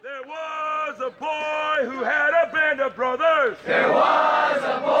There was a boy who had a band of brothers. There was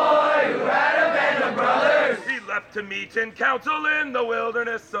a boy who had a band of brothers. He left to meet in council in the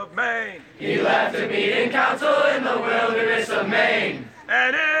wilderness of Maine. He left to meet in council in the wilderness of Maine.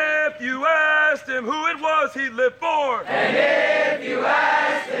 And if you asked him who it was he lived for, And if you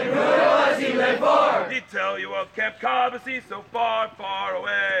asked him who it was he lived for, he'd tell you of Camp Cobbossee so far, far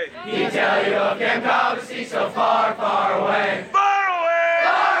away. he'd tell you of Camp Cobbossee so far, far away. Far away!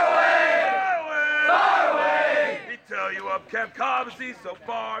 Far away! Far away! Far away! He'd tell you of Camp Cobbossee so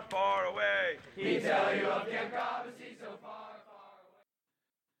far, far away. He'd tell you of Camp Cobbossee so far, far away.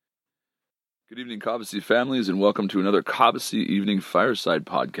 Good evening, Cobbossee families, and welcome to another Cobbossee Evening Fireside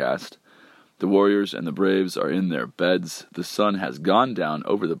podcast. The Warriors and the Braves are in their beds. The sun has gone down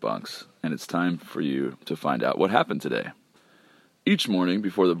over the bunks, and it's time for you to find out what happened today. Each morning,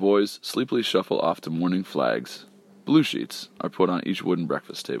 before the boys sleepily shuffle off to morning flags, blue sheets are put on each wooden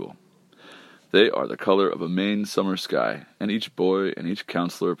breakfast table. They are the color of a Maine summer sky, and each boy and each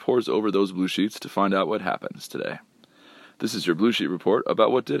counselor pores over those blue sheets to find out what happens today. This is your blue sheet report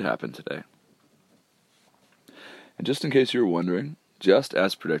about what did happen today. And just in case you were wondering, just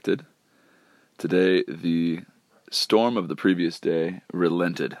as predicted, today the storm of the previous day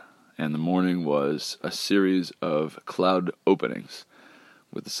relented, and the morning was a series of cloud openings,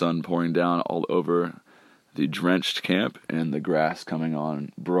 with the sun pouring down all over the drenched camp and the grass coming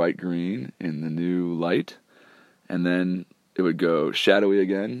on bright green in the new light, and then it would go shadowy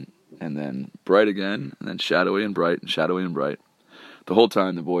again, and then bright again, and then shadowy and bright, and shadowy and bright. The whole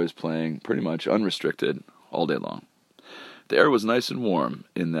time the boys playing pretty much unrestricted all day long. The air was nice and warm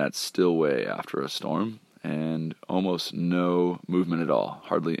in that still way after a storm, and almost no movement at all,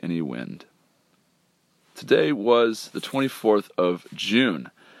 hardly any wind. Today was the 24th of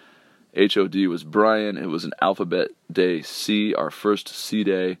June. HOD was Brian. It was an alphabet day C, our first C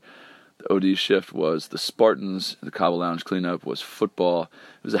day. The OD shift was the Spartans. The Cobble Lounge cleanup was football.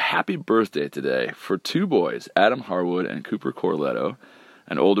 It was a happy birthday today for two boys, Adam Harwood and Cooper Corletto,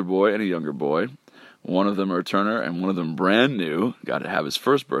 an older boy and a younger boy. One of them a returner and one of them brand new. Got to have his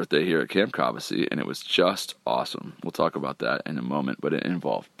first birthday here at Camp Cobbossee, and it was just awesome. We'll talk about that in a moment, but it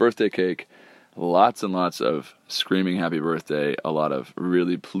involved birthday cake, lots and lots of screaming happy birthday, a lot of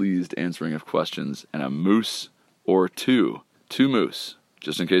really pleased answering of questions, and a moose or two. Two moose,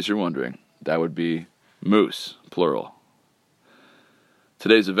 just in case you're wondering. That would be moose, plural.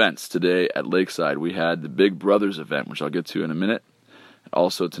 Today's events. Today at Lakeside, we had the Big Brothers event, which I'll get to in a minute.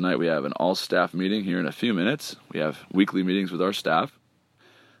 Also tonight we have an all-staff meeting here in a few minutes. We have weekly meetings with our staff.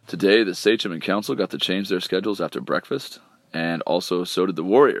 Today the Sachem and Council got to change their schedules after breakfast, and also so did the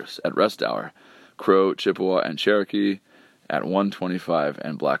Warriors at rest hour. Crow, Chippewa, and Cherokee at 1:25,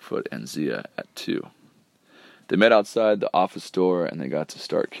 and Blackfoot and Zia at 2. They met outside the office door, and they got to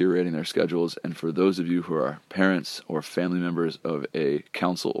start curating their schedules. And for those of you who are parents or family members of a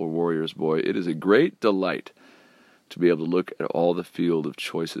Council or Warriors boy, it is a great delight to be able to look at all the field of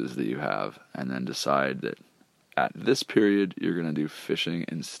choices that you have and then decide that at this period you're going to do fishing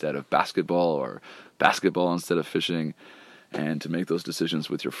instead of basketball or basketball instead of fishing, and to make those decisions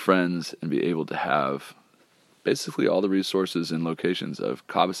with your friends and be able to have basically all the resources and locations of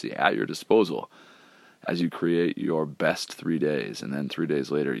Cobbossee at your disposal as you create your best 3 days, and then 3 days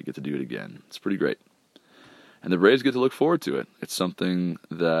later you get to do it again. It's pretty great. And the Braves get to look forward to it. It's something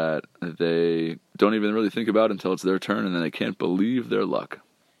that they don't even really think about until it's their turn, and then they can't believe their luck.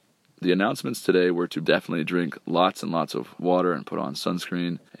 The announcements today were to definitely drink lots and lots of water and put on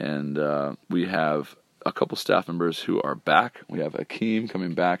sunscreen. And we have a couple staff members who are back. We have Akeem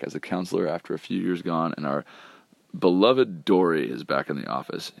coming back as a counselor after a few years gone, and our beloved Dory is back in the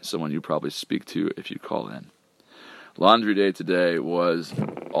office, someone you probably speak to if you call in. Laundry day today was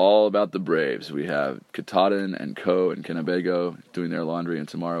all about the Braves. We have Katahdin and Co. and Kennebago doing their laundry, and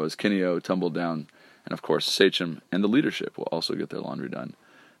tomorrow is Kineo, Tumbledown, and of course Sachem and the leadership will also get their laundry done,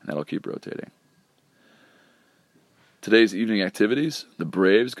 and that'll keep rotating. Today's evening activities, the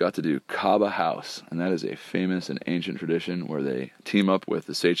Braves got to do Kaba House, and that is a famous and ancient tradition where they team up with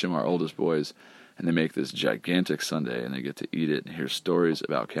the Sachem, our oldest boys, and they make this gigantic sundae, and they get to eat it and hear stories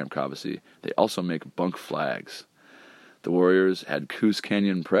about Camp Cobbossee. They also make bunk flags. The Warriors had Coos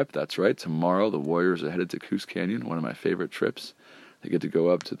Canyon prep. That's right. Tomorrow, the Warriors are headed to Coos Canyon, one of my favorite trips. They get to go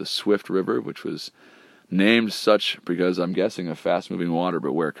up to the Swift River, which was named such because I'm guessing of fast-moving water,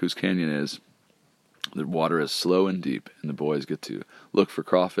 but where Coos Canyon is, the water is slow and deep, and the boys get to look for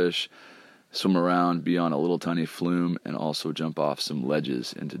crawfish, swim around, be on a little tiny flume, and also jump off some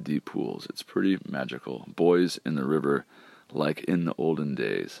ledges into deep pools. It's pretty magical. Boys in the river like in the olden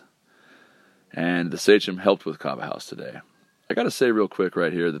days. And the Sachem helped with Kaba House today. I got to say real quick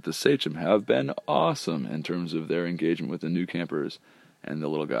right here that the Sachem have been awesome in terms of their engagement with the new campers and the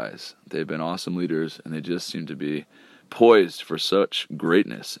little guys. They've been awesome leaders, and they just seem to be poised for such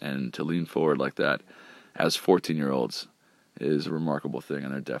greatness, and to lean forward like that as 14-year-olds is a remarkable thing,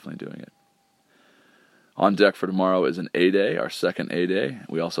 and they're definitely doing it. On deck for tomorrow is an A-Day, our second A-Day.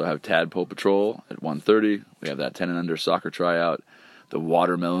 We also have Tadpole Patrol at 1:30. We have that 10 and under soccer tryout. The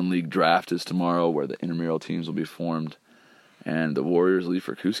Watermelon League draft is tomorrow, where the intramural teams will be formed. And the Warriors leave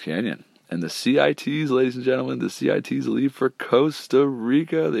for Coos Canyon. And the CITs, ladies and gentlemen, the CITs leave for Costa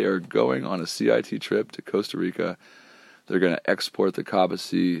Rica. They are going on a CIT trip to Costa Rica. They're going to export the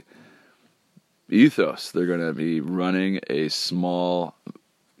Cobbossee ethos. They're going to be running a small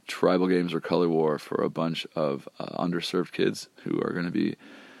tribal games or color war for a bunch of underserved kids who are going to be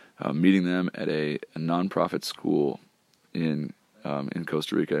meeting them at a nonprofit school in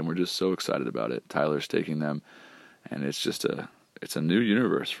Costa Rica. And we're just so excited about it. Tyler's taking them. And it's a new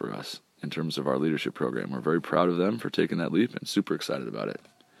universe for us in terms of our leadership program. We're very proud of them for taking that leap and super excited about it.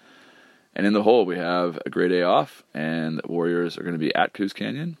 And in the whole, we have a great day off, and the Warriors are going to be at Coos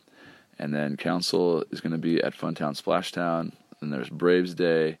Canyon, and then Council is going to be at Funtown Splashtown, and there's Braves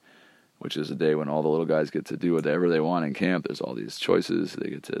Day, which is a day when all the little guys get to do whatever they want in camp. There's all these choices.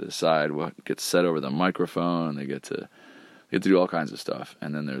 They get to decide what gets said over the microphone. They get to do all kinds of stuff.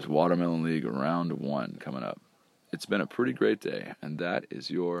 And then there's Watermelon League Round 1 coming up. It's been a pretty great day, and that is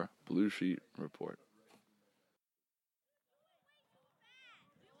your Blue Sheet Report.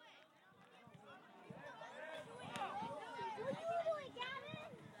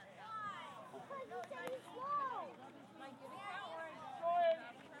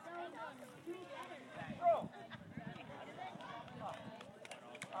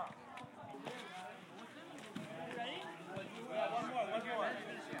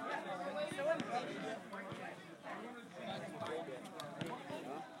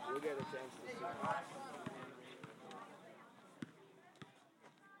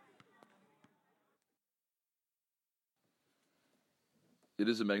 It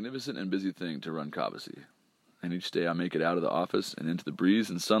is a magnificent and busy thing to run Cobbossee, and each day I make it out of the office and into the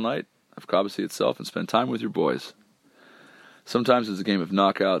breeze and sunlight of Cobbossee itself and spend time with your boys. Sometimes it's a game of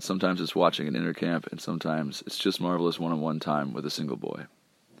knockout, sometimes it's watching an intercamp, and sometimes it's just marvelous one-on-one time with a single boy.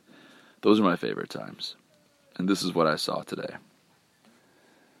 Those are my favorite times, and this is what I saw today.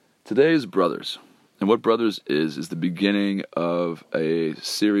 Today is Brothers, and what Brothers is the beginning of a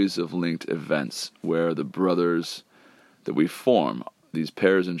series of linked events where the brothers that we form, these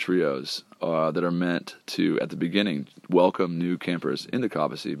pairs and trios that are meant to, at the beginning, welcome new campers into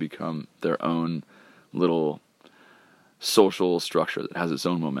Cobbossee, become their own little social structure that has its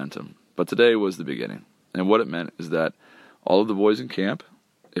own momentum. But today was the beginning. And what it meant is that all of the boys in camp,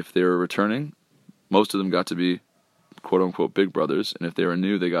 if they were returning, most of them got to be quote-unquote big brothers. And if they were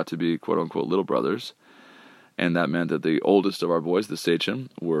new, they got to be quote-unquote little brothers. And that meant that the oldest of our boys, the Sachem,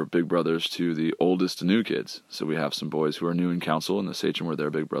 were big brothers to the oldest new kids. So we have some boys who are new in council, and the Sachem were their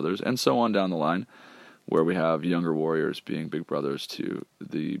big brothers, and so on down the line, where we have younger warriors being big brothers to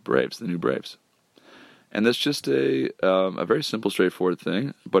the Braves, the new Braves. And that's just a very simple, straightforward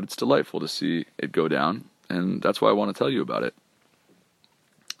thing, but it's delightful to see it go down, and that's why I want to tell you about it.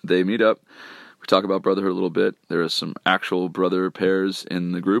 They meet up. We talk about brotherhood a little bit. There are some actual brother pairs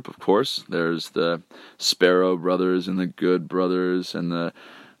in the group, of course. There's the Sparrow brothers and the Good brothers and the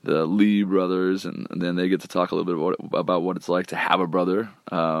Lee brothers, and then they get to talk a little bit about what it's like to have a brother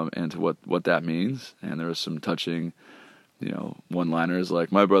and to what that means. And there are some touching, one-liners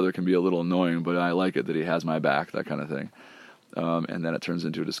like, my brother can be a little annoying, but I like it that he has my back, that kind of thing. And then it turns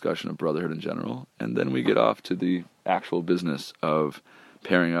into a discussion of brotherhood in general. And then we get off to the actual business of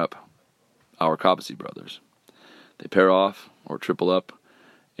pairing up our Cobbossee brothers. They pair off or triple up,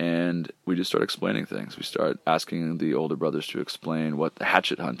 and we just start explaining things. We start asking the older brothers to explain what the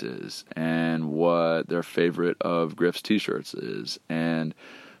hatchet hunt is, and what their favorite of Griff's t-shirts is, and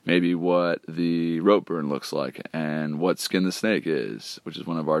maybe what the rope burn looks like, and what Skin the Snake is, which is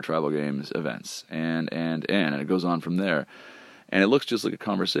one of our tribal games events, and it goes on from there. And it looks just like a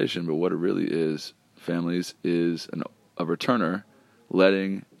conversation, but what it really is, families, is a returner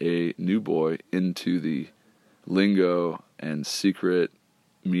letting a new boy into the lingo and secret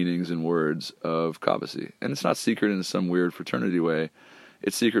meanings and words of Cobbossee. And it's not secret in some weird fraternity way.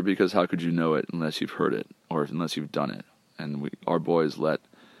 It's secret because how could you know it unless you've heard it or unless you've done it? And our boys let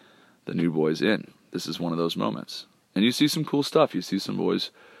the new boys in. This is one of those moments. And you see some cool stuff. You see some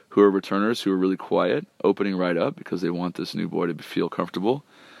boys who are returners who are really quiet, opening right up because they want this new boy to feel comfortable.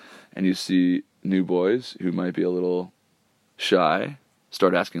 And you see new boys who might be a little shy,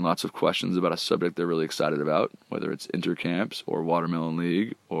 start asking lots of questions about a subject they're really excited about, whether it's intercamps or Watermelon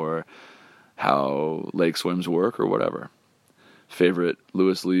League or how lake swims work or whatever. Favorite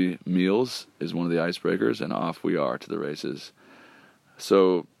Lewis Lee meals is one of the icebreakers, and off we are to the races.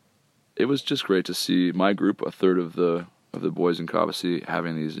 So it was just great to see my group, a third of the boys in Cobbossee,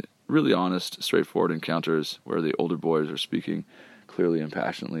 having these really honest, straightforward encounters where the older boys are speaking clearly and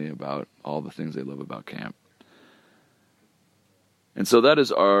passionately about all the things they love about camp. And so that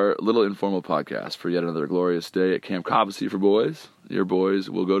is our little informal podcast for yet another glorious day at Camp Cobbossee for boys. Your boys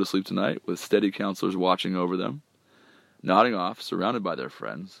will go to sleep tonight with steady counselors watching over them, nodding off, surrounded by their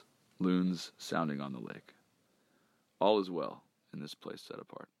friends, loons sounding on the lake. All is well in this place set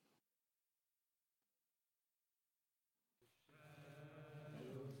apart.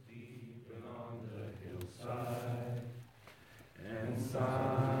 And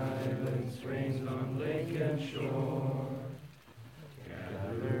silence reigns on lake and shore.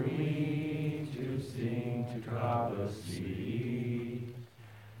 Gather we to sing to Cobbossee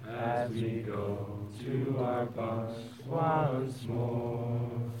as we go to our bunks once more.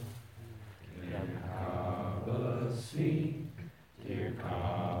 Dear Cobbossee, dear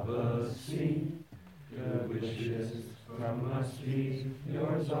Cobbossee, good wishes from us be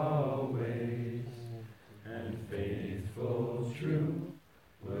yours always, and faithful true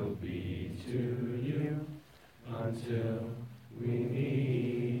will be to you until we meet